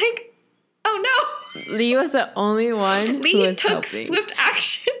 and I was like, oh no. Lee was the only one Lee who was took helping. swift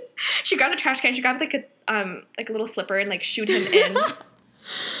action. She grabbed a trash can. She grabbed like a little slipper and like shooed him in.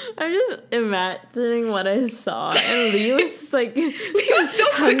 I'm just imagining what I saw, and Lee was just like Lee was so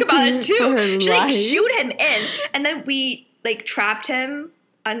quick about it too. She life. like shoot him in, and then we like trapped him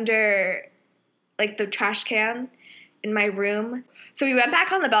under like the trash can in my room. So we went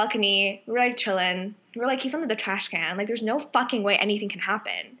back on the balcony. We were like chilling. We were like, he's under the trash can. Like, there's no fucking way anything can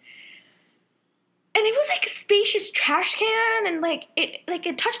happen. And it was like a spacious trash can, and like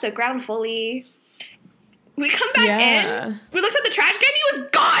it touched the ground fully. We come back in. We looked at the trash can. He was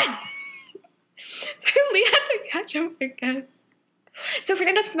gone. So Lee had to catch him again. So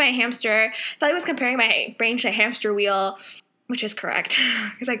Fernando's my hamster. Valley was comparing my brain to a hamster wheel, which is correct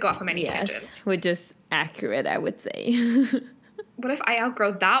because I go off on many tangents. Which is accurate, I would say. What if I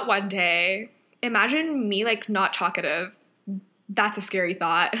outgrow that one day? Imagine me like not talkative. That's a scary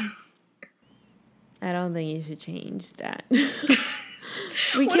thought. I don't think you should change that.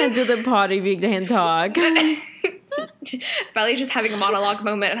 We can't do the pod if you can't talk. Valley's just having a monologue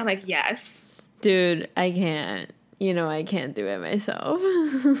moment, and I'm like, yes. Dude, I can't. You know, I can't do it myself.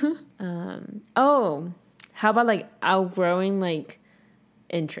 How about, like, outgrowing, like,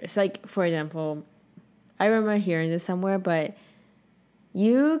 interests? Like, for example, I remember hearing this somewhere, but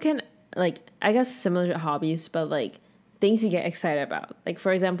you can, like, I guess similar to hobbies, but, like, things you get excited about. Like,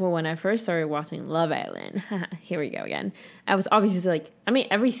 for example, when I first started watching Love Island, here we go again. I was obviously like, I mean,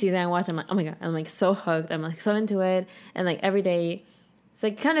 every season I watch, I'm like, oh my God, I'm like so hooked. I'm like so into it. And like every day, it's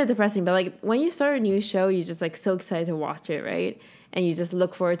like kind of depressing. But like when you start a new show, you're just like so excited to watch it, right? And you just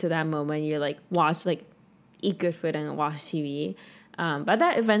look forward to that moment. You like watch, like eat good food and watch TV. But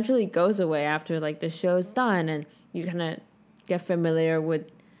that eventually goes away after like the show's done and you kind of get familiar with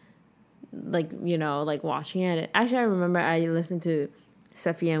like, you know, like watching it. Actually, I remember I listened to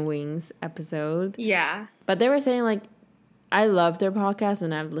Steffi and Wing's episode. Yeah. But they were saying like, I love their podcast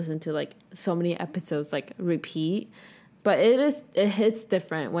and I've listened to like so many episodes like repeat. But it hits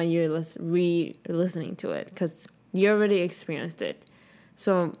different when you're re-listening to it because you already experienced it.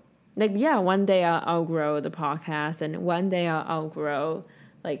 So like, yeah, one day I'll outgrow the podcast and one day I'll outgrow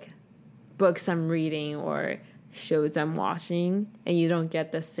like books I'm reading or shows I'm watching, and you don't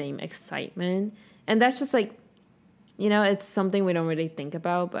get the same excitement. And that's just like, you know, it's something we don't really think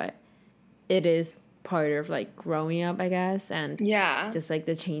about, but it is part of like growing up, I guess. And yeah, just like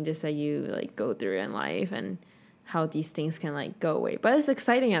the changes that you like go through in life and how these things can like go away. But it's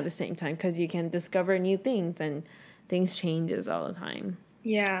exciting at the same time because you can discover new things and things changes all the time.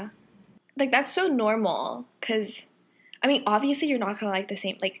 Yeah. Like that's so normal because, I mean, obviously you're not gonna like the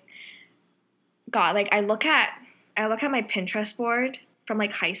same, like, God, like I look at my Pinterest board from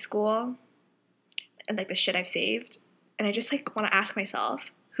like high school and like the shit I've saved, and I just like want to ask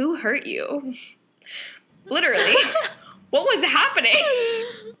myself, who hurt you? Literally, what was happening?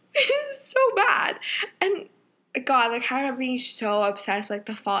 It's so bad. And God, like how am I being so obsessed with like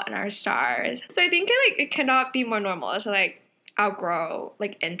The Fault in Our Stars? So I think it cannot be more normal to like outgrow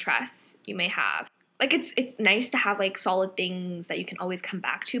like interests you may have. Like, it's nice to have, like, solid things that you can always come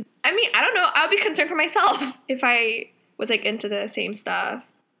back to. I mean, I don't know. I would be concerned for myself if I was, like, into the same stuff.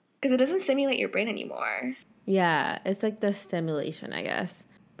 Because it doesn't stimulate your brain anymore. Yeah, it's, like, the stimulation, I guess.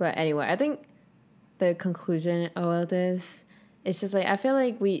 But anyway, I think the conclusion of all this, it's just, like, I feel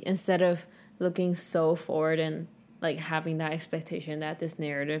like we, instead of looking so forward and, like, having that expectation that this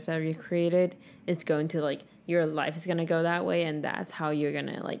narrative that we created is going to, like, your life is gonna go that way, and that's how you're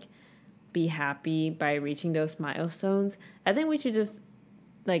gonna like be happy by reaching those milestones. I think we should just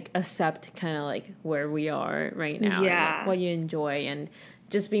like accept kind of like where we are right now and like what you enjoy, and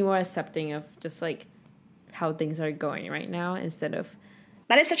just be more accepting of just like how things are going right now instead of.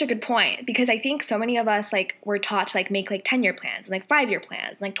 That is such a good point, because I think so many of us like were taught to like make like 10-year plans and like 5-year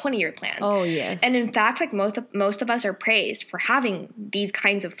plans and like 20-year plans. Oh yes. And in fact, like most of us are praised for having these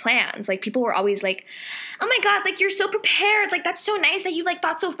kinds of plans. Like people were always like, "Oh my god, like you're so prepared. Like that's so nice that you like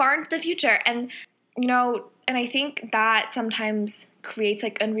thought so far into the future." And you know, and I think that sometimes creates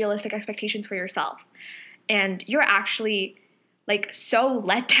like unrealistic expectations for yourself. And you're actually like so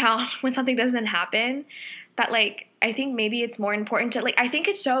let down when something doesn't happen that like I think maybe it's more important to like I think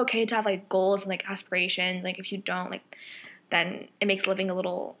it's so okay to have like goals and like aspirations. Like if you don't, like then it makes living a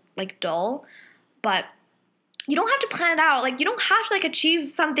little like dull. But you don't have to plan it out. Like you don't have to like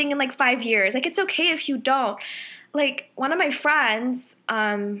achieve something in like 5 years. Like it's okay if you don't. Like one of my friends,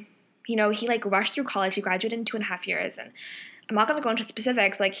 you know, he like rushed through college. He graduated in 2.5 years, and I'm not gonna go into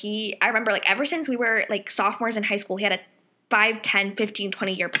specifics. Like I remember like ever since we were like sophomores in high school, he had a 5, 10, 15,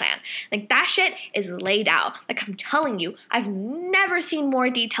 20-year plan. Like that shit is laid out. Like I'm telling you, I've never seen more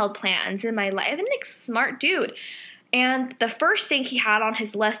detailed plans in my life. And like smart dude. And the first thing he had on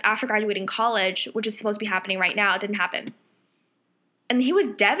his list after graduating college, which is supposed to be happening right now, didn't happen. And he was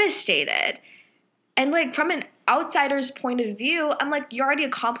devastated. And like from an outsider's point of view, I'm like, you already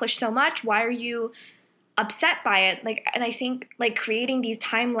accomplished so much. Why are you upset by it? Like, and I think like creating these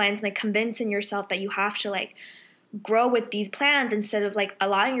timelines and like convincing yourself that you have to like grow with these plans instead of like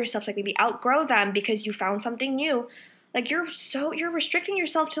allowing yourself to like maybe outgrow them because you found something new. Like you're restricting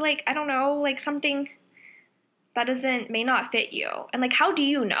yourself to like, I don't know, like something that may not fit you. And like, how do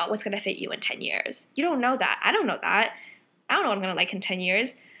you know what's going to fit you in 10 years? You don't know that. I don't know that. I don't know what I'm going to like in 10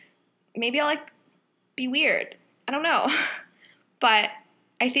 years. Maybe I'll like be weird. I don't know. But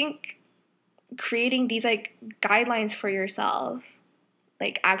I think creating these like guidelines for yourself,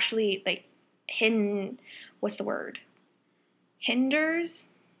 like actually like what's the word? Hinders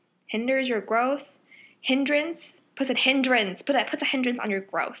your growth. Puts a hindrance on your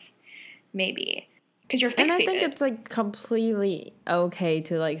growth, maybe, because you're fixated. And I think it's like completely okay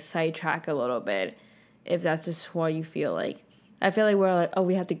to like sidetrack a little bit if that's just what you feel like. I feel like we're like, oh,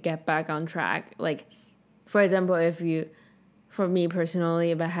 we have to get back on track. Like, for example, for me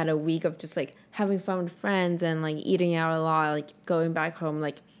personally, if I had a week of just like having fun with friends and like eating out a lot, like going back home,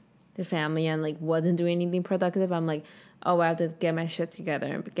 like the family, and like wasn't doing anything productive, I'm like, oh, I have to get my shit together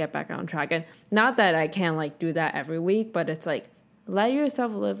and get back on track. And not that I can't like do that every week, but it's like let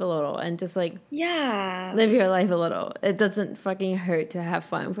yourself live a little and just like live your life a little. It doesn't fucking hurt to have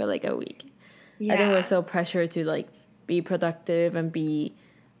fun for like a week. I think we're so pressured to like be productive and be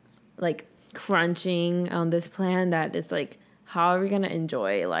like crunching on this plan that it's like, how are we gonna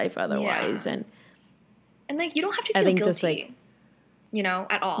enjoy life otherwise? And like you don't have to feel guilty. Just like, you know,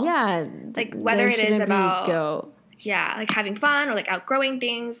 at all. Yeah. Like whether it is about like having fun or like outgrowing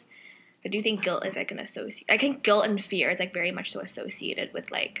things. I do think guilt is like I think guilt and fear is like very much so associated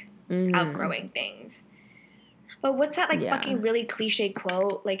with like outgrowing things. But what's that like fucking really cliche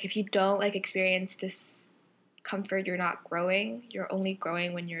quote? Like if you don't like experience this comfort, you're not growing. You're only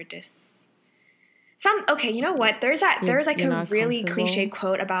growing when you're okay, you know what? There's like a really cliche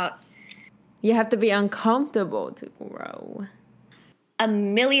quote about you have to be uncomfortable to grow. A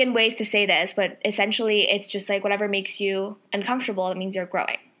million ways to say this, but essentially it's just like whatever makes you uncomfortable, that means you're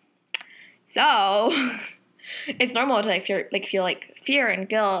growing. So it's normal to like feel like fear and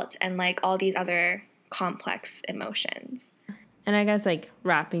guilt and like all these other complex emotions. And I guess like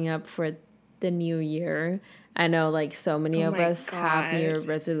wrapping up for the new year, I know like so many of us have New Year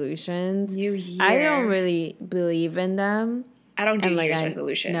resolutions. New Year. I don't really believe in them. I don't do New Year's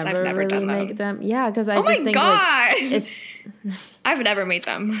resolutions. I've never really done make them. Yeah, because I just think like it's. I've never made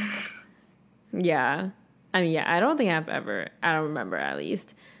them. Yeah, I mean, I don't think I've ever. I don't remember at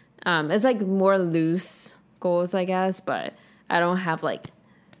least. It's like more loose goals, I guess, but I don't have like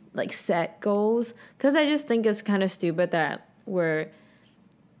set goals because I just think it's kind of stupid that we're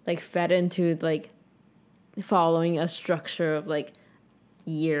like fed into like following a structure of like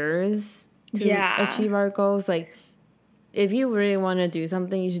years to achieve our goals. Like if you really want to do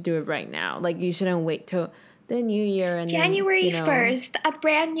something, you should do it right now. Like you shouldn't wait till the new year and January 1st, a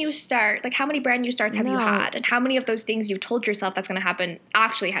brand new start. Like how many brand new starts have you had, and how many of those things you've told yourself that's going to happen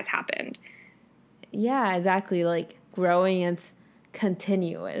actually has happened? Yeah, exactly. Like growing, it's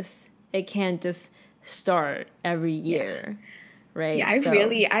continuous. It can't just start every year, right? Yeah,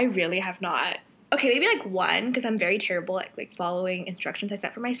 I really have not. Okay, maybe like one, because I'm very terrible at like following instructions I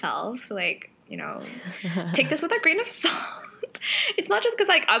set for myself. So like take this with a grain of salt. It's not just because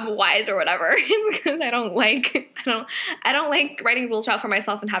like I'm wise or whatever. It's because I don't like writing rules out for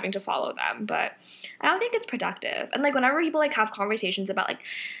myself and having to follow them. But I don't think it's productive. And like whenever people like have conversations about like,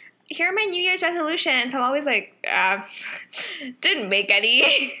 here are my New Year's resolutions, I'm always like, didn't make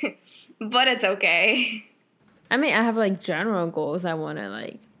any, but it's okay. I mean, I have like general goals I want to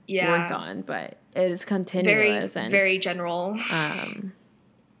like work on, but it's continuous and very general.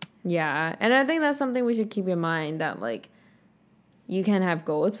 Yeah, and I think that's something we should keep in mind, that like you can have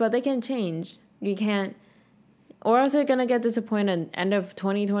goals, but they can change. You can't, or else you're gonna get disappointed end of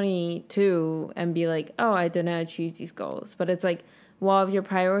 2022 and be like, oh, I didn't achieve these goals. But it's like, well, if your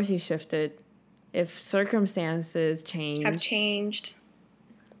priorities shifted, if circumstances have changed,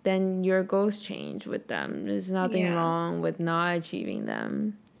 then your goals change with them. There's nothing wrong with not achieving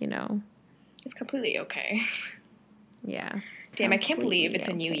them, It's completely okay. Yeah. Damn, I can't believe it's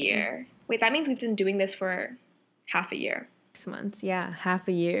a new year. Wait, that means we've been doing this for half a year. 6 months, yeah, half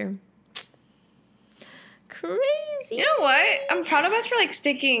a year. Crazy. You know what? I'm proud of us for like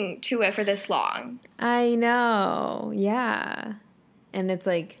sticking to it for this long. I know, yeah. And it's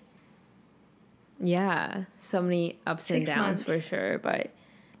like, yeah, so many ups and downs for sure, but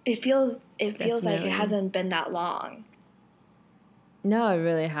it feels like it hasn't been that long. No, it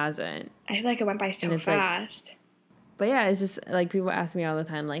really hasn't. I feel like it went by so fast. Like, but yeah, it's just like people ask me all the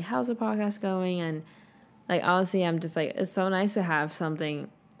time, like, how's the podcast going? And like, honestly, I'm just like, it's so nice to have something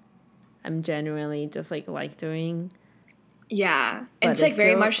I'm genuinely just like doing. Yeah. It's like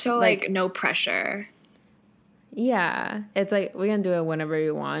very much so like no pressure. Yeah. It's like we can do it whenever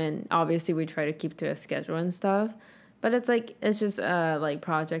we want, and obviously we try to keep to a schedule and stuff. But it's like it's just a like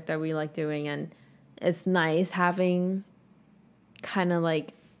project that we like doing, and it's nice having kind of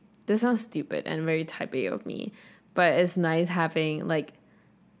like, this sounds stupid and very type A of me, but it's nice having like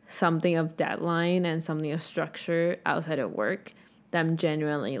something of deadline and something of structure outside of work that I'm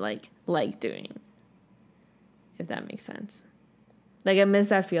genuinely like doing, if that makes sense. Like I miss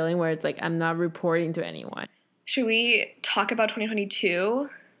that feeling where it's like I'm not reporting to anyone. Should we talk about 2022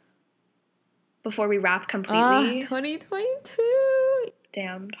 before we wrap completely? 2022.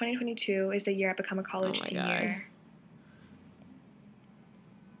 Damn, 2022 is the year I become a college senior.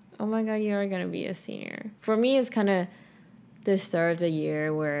 Oh my god, you are gonna be a senior. For me, it's kind of the start of the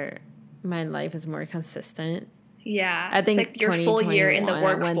year where my life is more consistent. Yeah, I think it's like your full year in the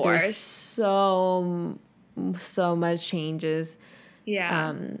workforce. I went through so much changes.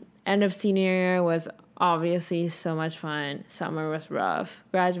 Yeah. End of senior year was obviously so much fun. Summer was rough.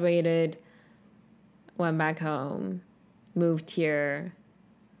 Graduated, went back home, moved here.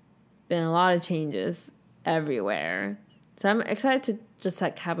 Been a lot of changes everywhere. So I'm excited to just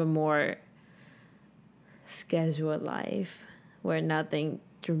like have a more scheduled life where nothing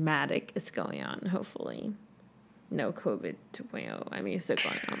dramatic is going on, hopefully. No COVID 2.0. I mean, it's still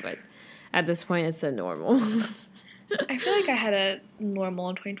going on, but at this point, it's a normal. I feel like I had a normal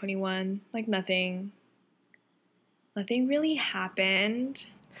in 2021. Like nothing really happened.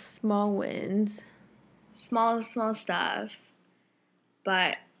 Small wins. Small stuff.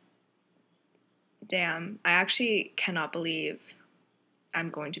 But damn, I actually cannot believe I'm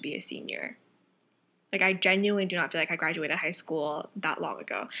going to be a senior. Like, I genuinely do not feel like I graduated high school that long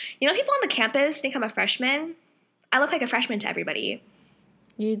ago. You know, people on the campus think I'm a freshman. I look like a freshman to everybody.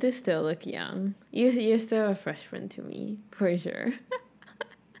 You do still look young. You're still a freshman to me, for sure.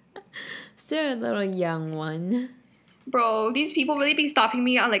 Still a little young one. Bro, these people really be stopping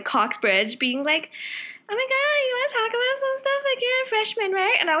me on, like, Coxbridge, being like, oh my god, you want to talk about some stuff? Like, you're a freshman,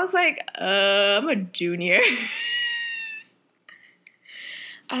 right? And I was like, I'm a junior.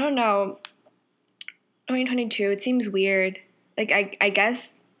 I don't know. 2022, it seems weird. Like, I guess,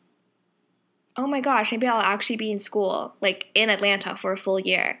 oh my gosh, maybe I'll actually be in school, like, in Atlanta for a full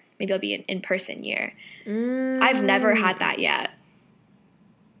year. Maybe I'll be an in-person year. I've never had that yet.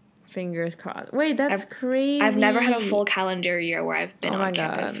 Fingers crossed. Wait, that's crazy. I've never had a full calendar year where I've been on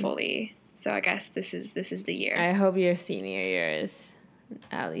campus fully. So I guess this is the year. I hope your senior year is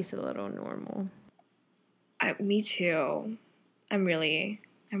at least a little normal. Me too. I'm really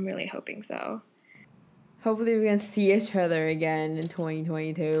hoping so. Hopefully we can see each other again in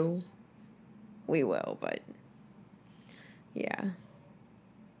 2022. We will, but yeah.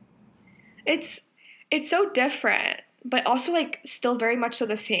 It's so different, but also like still very much so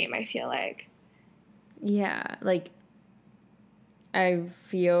the same, I feel like. Yeah, like I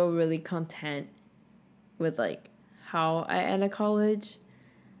feel really content with like how I ended college,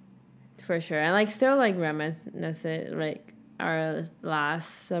 for sure. And like still like reminiscent like our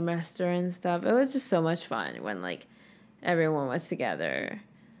last semester and stuff. It was just so much fun when like everyone was together.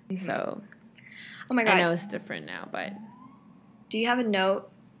 Mm-hmm. So Oh my I know God. it's different now, but Do you have a note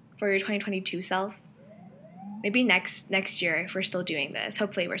for your 2022 self? Maybe next year, if we're still doing this.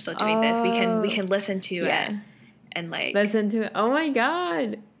 Hopefully we're still doing this. We can listen to it yeah, and like listen to it. Oh my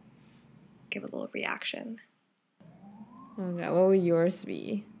God. give a little reaction. Oh my God, what would yours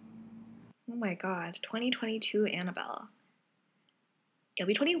be? Oh my God. 2022 Annabelle. You'll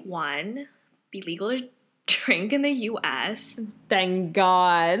be 21. Be legal to drink in the US. Thank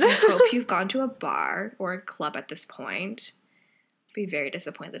God. I hope you've gone to a bar or a club at this point. I'd be very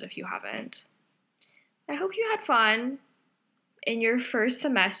disappointed if you haven't. I hope you had fun in your first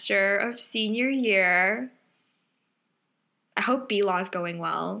semester of senior year. I hope B-Law is going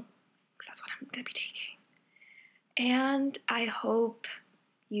well, because that's what I'm going to be taking. And I hope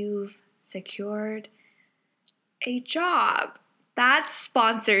you've secured a job that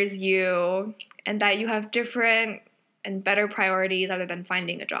sponsors you and that you have different and better priorities other than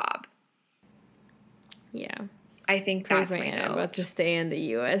finding a job. Yeah. I think Pray that's for my Anna note. about to stay in the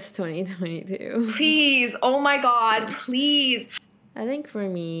US 2022. Please, oh my God, please. I think for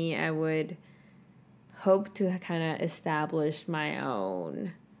me, I would hope to kind of establish my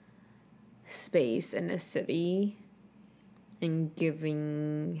own space in the city and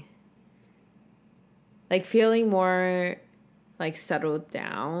giving, like, feeling more like settled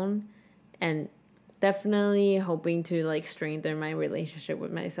down, and definitely hoping to like strengthen my relationship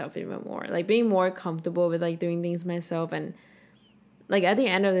with myself even more, like being more comfortable with like doing things myself. And like at the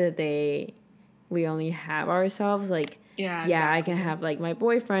end of the day, we only have ourselves. Like Yeah, I exactly. can have like my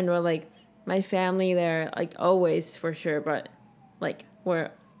boyfriend or like my family there, like always for sure, but like we're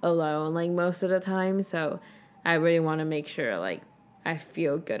alone like most of the time. So I really want to make sure like I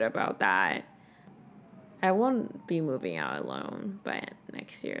feel good about that. I won't be moving out alone by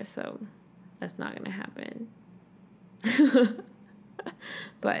next year, so that's not gonna happen.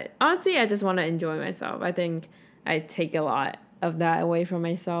 But honestly, I just want to enjoy myself. I think I take a lot of that away from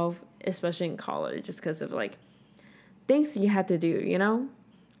myself, especially in college, just because of like things you had to do, you know?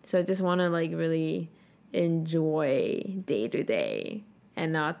 So I just want to like really enjoy day to day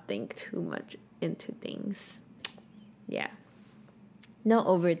and not think too much into things. Yeah. No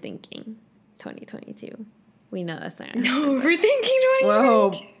overthinking 2022. We know that's not. No overthinking 2022. We'll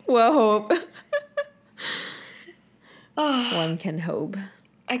hope. We'll hope. Oh, One can hope.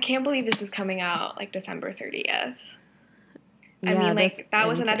 I can't believe this is coming out like December 30th. I Yeah, mean, like, that's that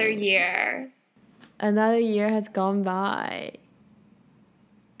was another insane. year. Another year has gone by.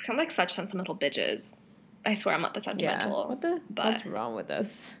 I'm like such sentimental bitches. I swear I'm not the Yeah. sentimental. What's wrong with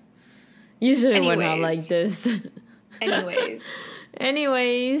us? Usually we're not Anyways. like this.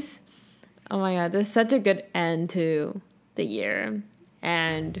 Anyways. Oh my God, this is such a good end to the year.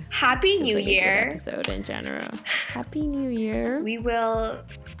 And Happy just New like a good Year. episode in general. Happy New Year. We will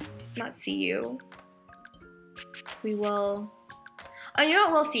not see you. We will... Oh, you know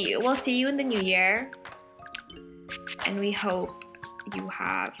what? We'll see you. We'll see you in the new year. And we hope you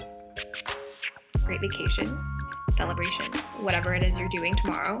have a great vacation, celebration, whatever it is you're doing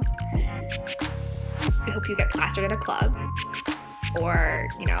tomorrow. We hope you get plastered at a club or,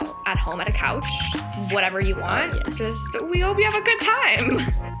 you know, at home at a couch, whatever you want. Yes. Just, we hope you have a good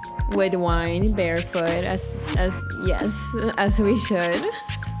time. With wine, barefoot, as we should.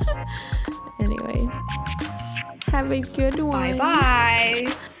 Anyway, have a good one.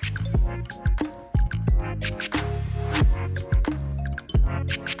 Bye-bye.